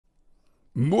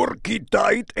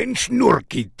Murktide and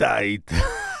Schnurktide.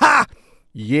 Ha!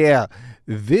 Yeah,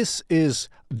 this is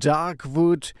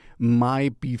Darkwood, my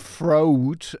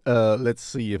betrothed. Let's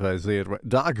see if I say it right.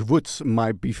 Darkwoods,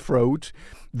 my betrothed,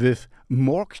 with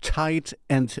Murktide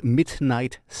and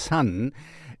Midnight Sun.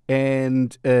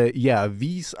 And yeah,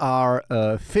 these are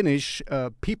Finnish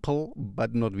people,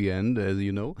 but not the end, as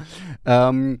you know.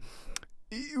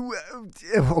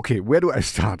 Okay, where do I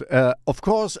start? Of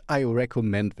course, I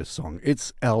recommend this song.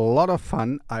 It's a lot of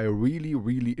fun. I really,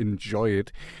 really enjoy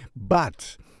it.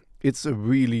 But it's a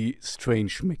really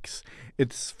strange mix.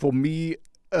 It's, for me,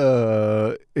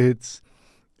 it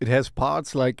has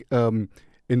parts like,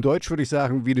 in Deutsch würde ich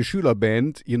sagen, wie eine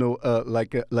Schülerband, you know,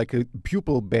 like a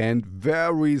pupil band,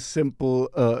 very simple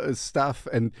stuff,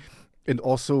 and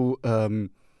also, I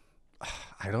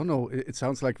don't know, it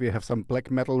sounds like we have some black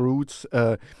metal roots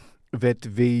that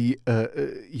they,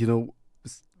 you know,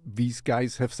 these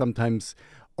guys have sometimes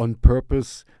on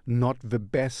purpose not the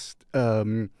best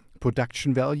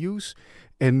production values,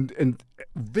 and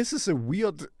this is a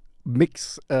weird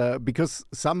mix because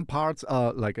some parts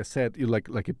are, like I said,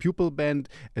 like a pupil band,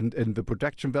 and the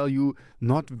production value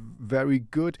not very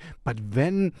good, but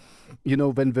then, you know,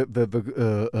 when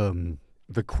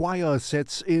the choir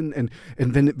sets in, and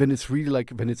when it's really like,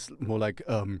 when it's more like,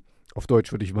 auf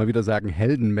Deutsch würde ich mal wieder sagen,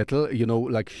 Heldenmetal, you know,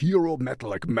 like hero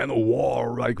metal, like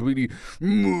Manowar, like really,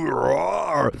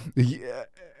 yeah,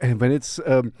 and when it's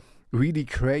really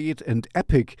great and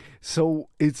epic, so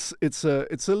it's a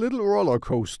little roller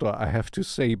coaster, I have to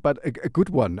say, but a good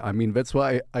one. I mean, that's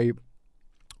why I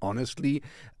honestly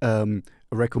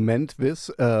recommend this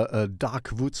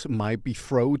Darkwoods, my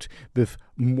betrothed, with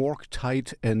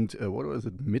Murktide and what was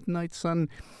it, Midnight Sun?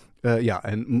 Yeah,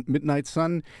 and Midnight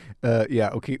Sun. Yeah,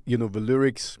 okay, you know, the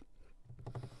lyrics,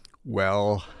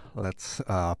 well, let's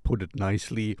put it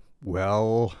nicely,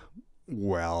 well,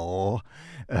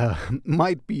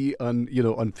 might be on, you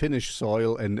know, on Finnish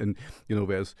soil, and you know,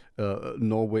 there's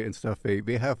Norway and stuff.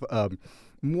 They have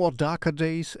more darker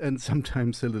days and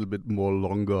sometimes a little bit more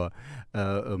longer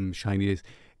shiny days.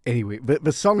 Anyway,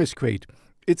 the song is great.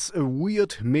 It's a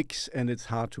weird mix, and it's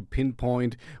hard to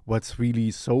pinpoint what's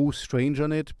really so strange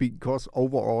on it, because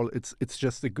overall it's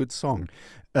just a good song,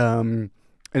 and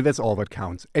that's all that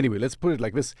counts. Anyway, let's put it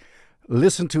like this.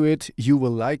 Listen to it, you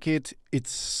will like it.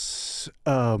 It's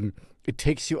it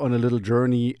takes you on a little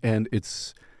journey, and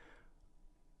it's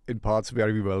in parts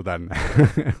very well done.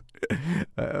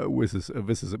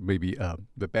 This is maybe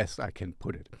the best I can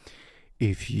put it.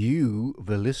 If you,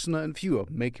 the listener and viewer,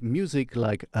 make music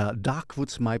like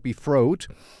Darkwoods, my betrothed,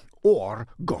 or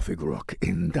gothic rock,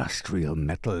 industrial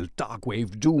metal,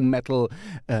 darkwave, doom metal,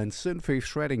 and synthwave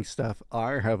shredding stuff,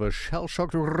 I have a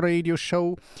Shellshocked Radio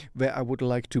show where I would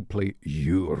like to play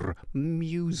your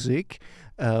music.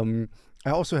 I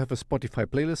also have a Spotify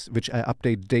playlist, which I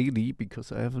update daily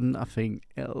because I have nothing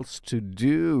else to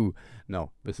do.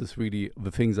 No, this is really the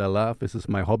things I love. This is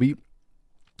my hobby.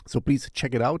 So please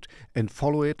check it out and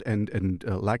follow it, and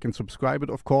like and subscribe it,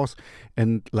 of course.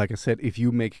 And like I said, if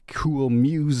you make cool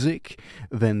music,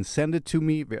 then send it to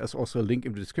me. There's also a link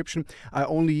in the description. I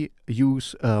only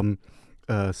use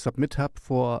Submit Hub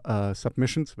for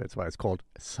submissions. That's why it's called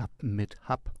Submit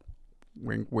Hub.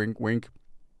 Wink, wink, wink.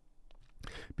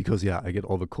 Because, yeah, I get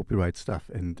all the copyright stuff,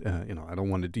 and, you know, I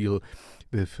don't want to deal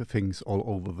with things all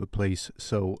over the place.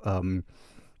 So,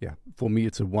 yeah, for me,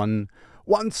 it's a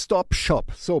one-stop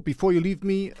shop. So before you leave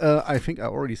me, I think I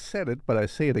already said it, but I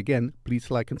say it again.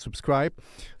 Please like and subscribe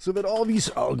so that all these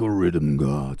algorithm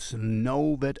gods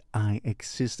know that I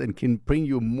exist and can bring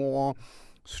you more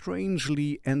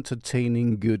strangely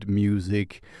entertaining good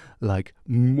music like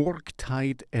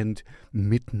Murktide and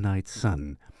Midnight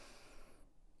Sun.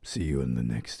 See you in the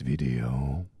next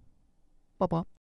video. Bye-bye.